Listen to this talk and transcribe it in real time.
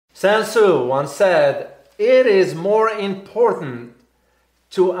Sun Tzu once said, "It is more important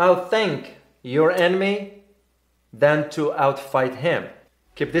to outthink your enemy than to outfight him."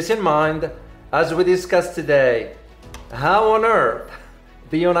 Keep this in mind as we discuss today how on earth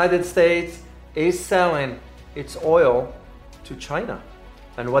the United States is selling its oil to China,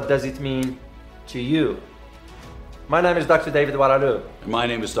 and what does it mean to you. My name is Dr. David Waralu. And my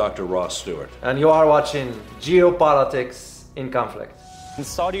name is Dr. Ross Stewart. And you are watching Geopolitics in Conflict. In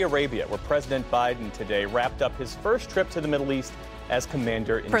Saudi Arabia, where President Biden today wrapped up his first trip to the Middle East as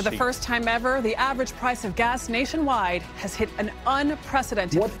commander-in-chief. For the first time ever, the average price of gas nationwide has hit an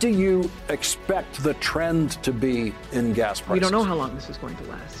unprecedented... What do you expect the trend to be in gas prices? We don't know how long this is going to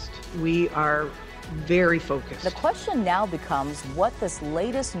last. We are very focused. The question now becomes what this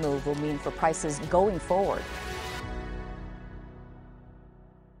latest move will mean for prices going forward.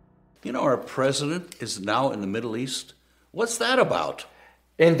 You know, our president is now in the Middle East. What's that about?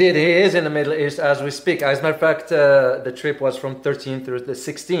 Indeed, he is in the Middle East as we speak. As a matter of fact, the trip was from 13th through the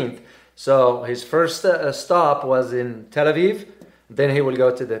 16th. So his first stop was in Tel Aviv. Then he will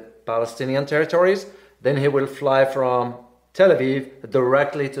go to the Palestinian territories. Then he will fly from Tel Aviv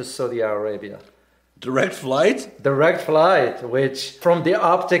directly to Saudi Arabia. Direct flight? Direct flight, which from the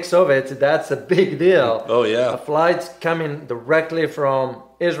optics of it, that's a big deal. Oh, yeah. A flight coming directly from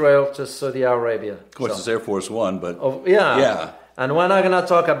Israel to Saudi Arabia. Of course, it's Air Force One, but... Oh, yeah. Yeah. And we're not going to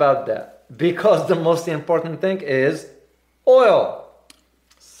talk about that because the most important thing is oil.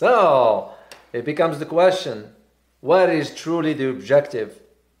 So it becomes the question, what is truly the objective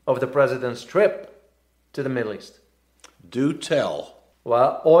of the president's trip to the Middle East? Do tell.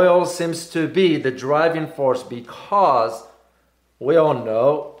 Well, oil seems to be the driving force because we all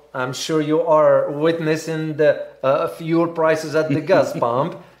know, I'm sure you are witnessing the fuel prices at the gas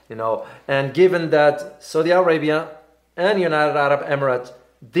pump, and given that Saudi Arabia and United Arab Emirates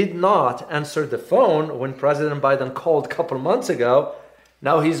did not answer the phone when President Biden called a couple months ago,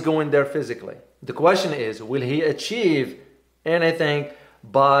 now he's going there physically. The question is, will he achieve anything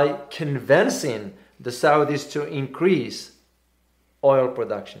by convincing the Saudis to increase oil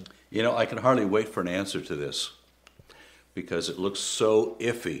production? I can hardly wait for an answer to this because it looks so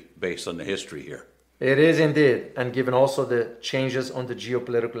iffy based on the history here. It is indeed, and given also the changes on the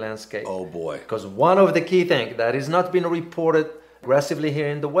geopolitical landscape. Oh boy. Because one of the key things that has not been reported aggressively here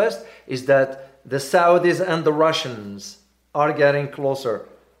in the West is that the Saudis and the Russians are getting closer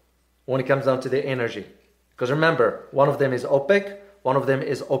when it comes down to the energy. Because remember, one of them is OPEC, one of them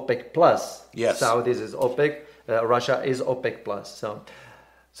is OPEC plus. Yes. Saudis is OPEC, Russia is OPEC plus.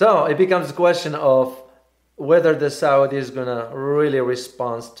 So it becomes a question of whether the Saudis is going to really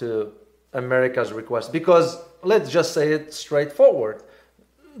respond to America's request. Because let's just say it straightforward.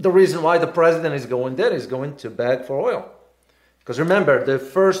 The reason why the president is going there is going to beg for oil. Because remember, the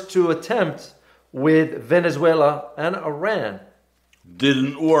first two attempts with Venezuela and Iran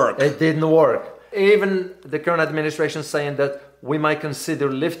didn't work. It didn't work. Even the current administration saying that we might consider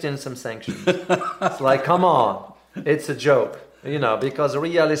lifting some sanctions. It's like, come on, it's a joke, because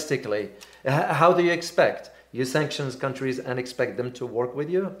realistically, how do you expect? You sanction countries and expect them to work with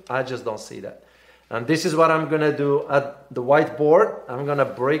you? I just don't see that. And this is what I'm going to do at the whiteboard. I'm going to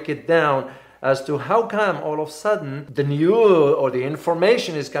break it down as to how come all of a sudden the new or the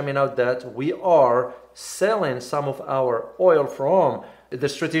information is coming out that we are selling some of our oil from the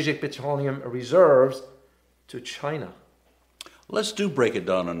strategic petroleum reserves to China. Let's break it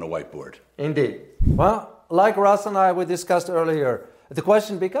down on the whiteboard. Indeed. Well, like Ross and I we discussed earlier, the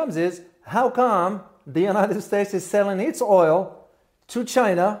question becomes is, how come the United States is selling its oil to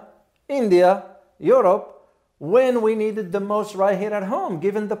China, India, Europe, when we need it the most right here at home,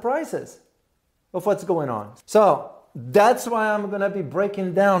 given the prices of what's going on? So that's why I'm going to be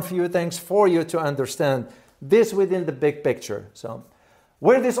breaking down a few things for you to understand this within the big picture. So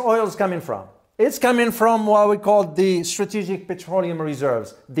where this oil is coming from? It's coming from what we call the Strategic Petroleum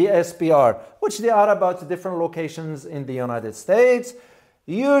Reserves, the SPR, which they are about different locations in the United States.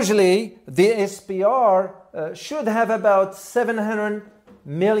 Usually, the SPR should have about 700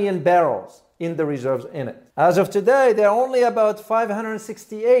 million barrels in the reserves in it. As of today, there are only about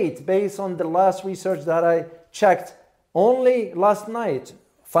 568 based on the last research that I checked only last night.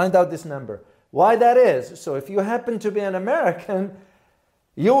 Find out this number. Why that is? So if you happen to be an American,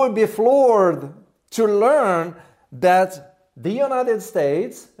 you will be floored to learn that the United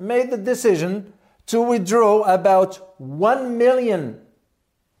States made the decision to withdraw about 1 million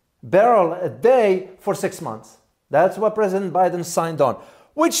barrel a day for 6 months. That's what President Biden signed on,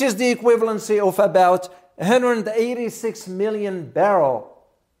 which is the equivalency of about 186 million barrel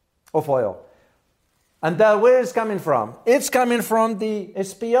of oil. And that where it's coming from? It's coming from the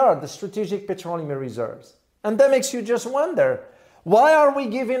SPR, the Strategic Petroleum Reserves. And that makes you just wonder, why are we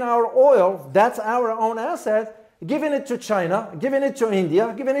giving our oil, that's our own asset, giving it to China, giving it to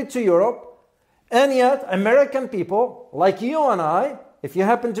India, giving it to Europe, and yet American people, like you and I, if you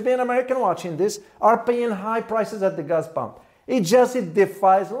happen to be an American watching this, are paying high prices at the gas pump. It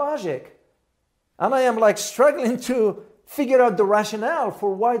defies logic. And I am struggling to figure out the rationale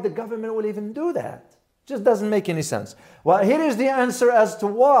for why the government will even do that. Just doesn't make any sense. Well, here is the answer as to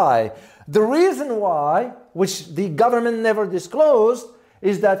why. The reason why, which the government never disclosed,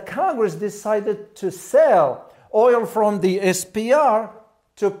 is that Congress decided to sell oil from the SPR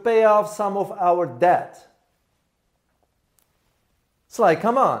to pay off some of our debt. It's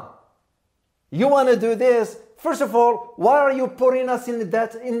come on. You want to do this? First of all, why are you putting us in the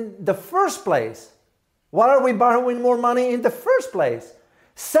debt in the first place? Why are we borrowing more money in the first place?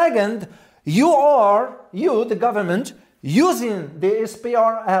 Second, you, the government, using the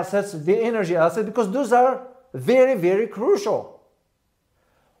SPR assets, the energy assets, because those are very, very crucial.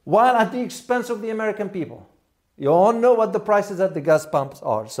 While at the expense of the American people. You all know what the prices at the gas pumps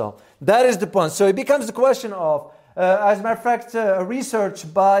are. So that is the point. So it becomes the question of, as a matter of fact,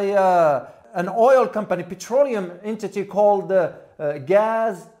 research by an oil company, petroleum entity called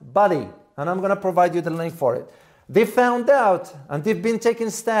Govt. And I'm going to provide you the link for it. They found out, and they've been taking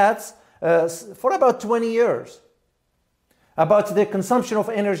stats for about 20 years about the consumption of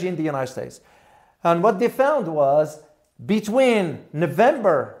energy in the United States. And what they found was between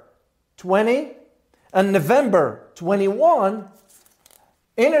November 20 and November 21,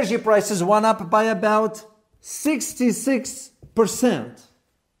 energy prices went up by about 66%.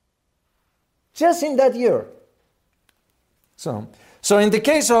 Just in that year. So in the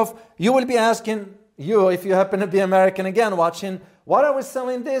case of, you will be asking, if you happen to be American again watching, why are we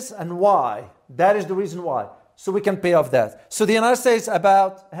selling this and why? That is the reason why. So we can pay off that. So the United States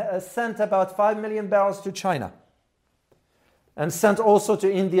sent about 5 million barrels to China and sent also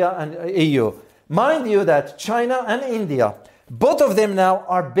to India and EU. Mind you that China and India, both of them now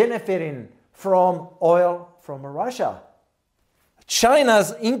are benefiting from oil from Russia.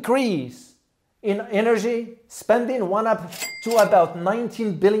 China's increase in energy spending went up to about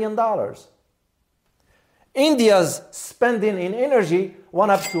 $19 billion. India's spending in energy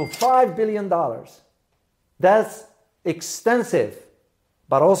went up to $5 billion. That's extensive,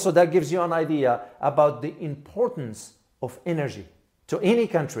 but also that gives you an idea about the importance of energy to any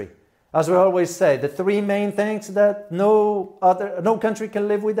country. As we always say, the three main things that no country can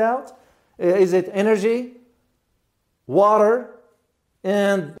live without, is it energy, water,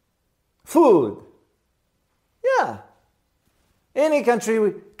 and food. Yeah. Any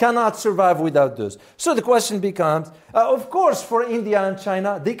country cannot survive without those. So the question becomes, of course, for India and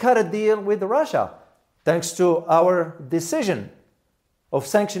China, they cut a deal with Russia, thanks to our decision of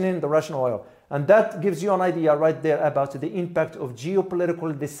sanctioning the Russian oil. And that gives you an idea right there about the impact of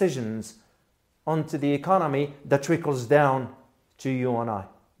geopolitical decisions onto the economy that trickles down to you and I.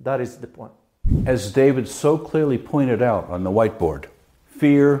 That is the point. As David so clearly pointed out on the whiteboard,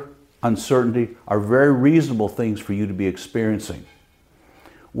 fear, uncertainty are very reasonable things for you to be experiencing.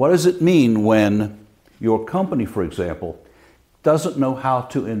 What does it mean when your company, for example, doesn't know how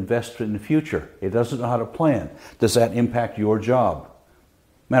to invest in the future? It doesn't know how to plan. Does that impact your job?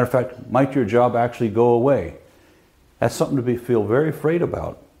 Matter of fact, might your job actually go away? That's something to feel very afraid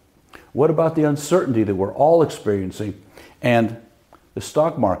about. What about the uncertainty that we're all experiencing and the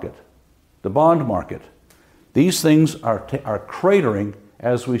stock market, the bond market? These things are cratering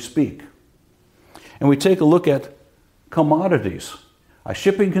as we speak. And we take a look at commodities. A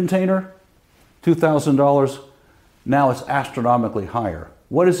shipping container, $2,000, now it's astronomically higher.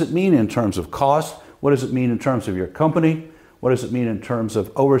 What does it mean in terms of cost? What does it mean in terms of your company? What does it mean in terms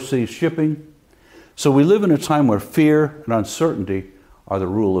of overseas shipping? So we live in a time where fear and uncertainty are the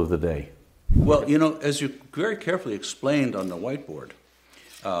rule of the day. Well, as you very carefully explained on the whiteboard,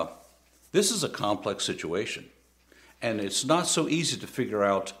 this is a complex situation. And it's not so easy to figure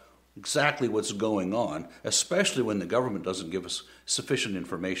out exactly what's going on, especially when the government doesn't give us sufficient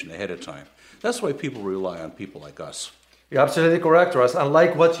information ahead of time. That's why people rely on people like us. You're absolutely correct, Russ. And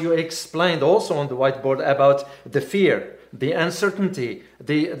like what you explained also on the whiteboard about the fear, the uncertainty,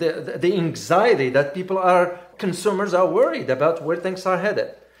 the anxiety that consumers are worried about where things are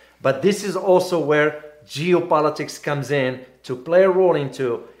headed. But this is also where geopolitics comes in to play a role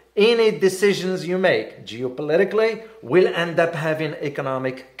into. Any decisions you make geopolitically will end up having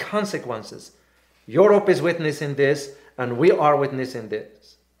economic consequences. Europe is witnessing this, and we are witnessing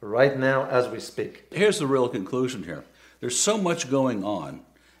this right now as we speak. Here's the real conclusion here. There's so much going on,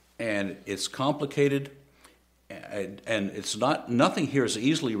 and it's complicated, and it's nothing here is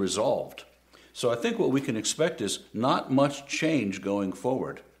easily resolved. So I think what we can expect is not much change going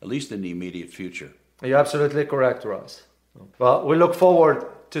forward, at least in the immediate future. You're absolutely correct, Ross. Well, we look forward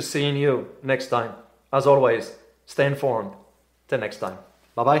to seeing you next time. As always, stay informed. Till next time.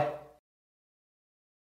 Bye-bye.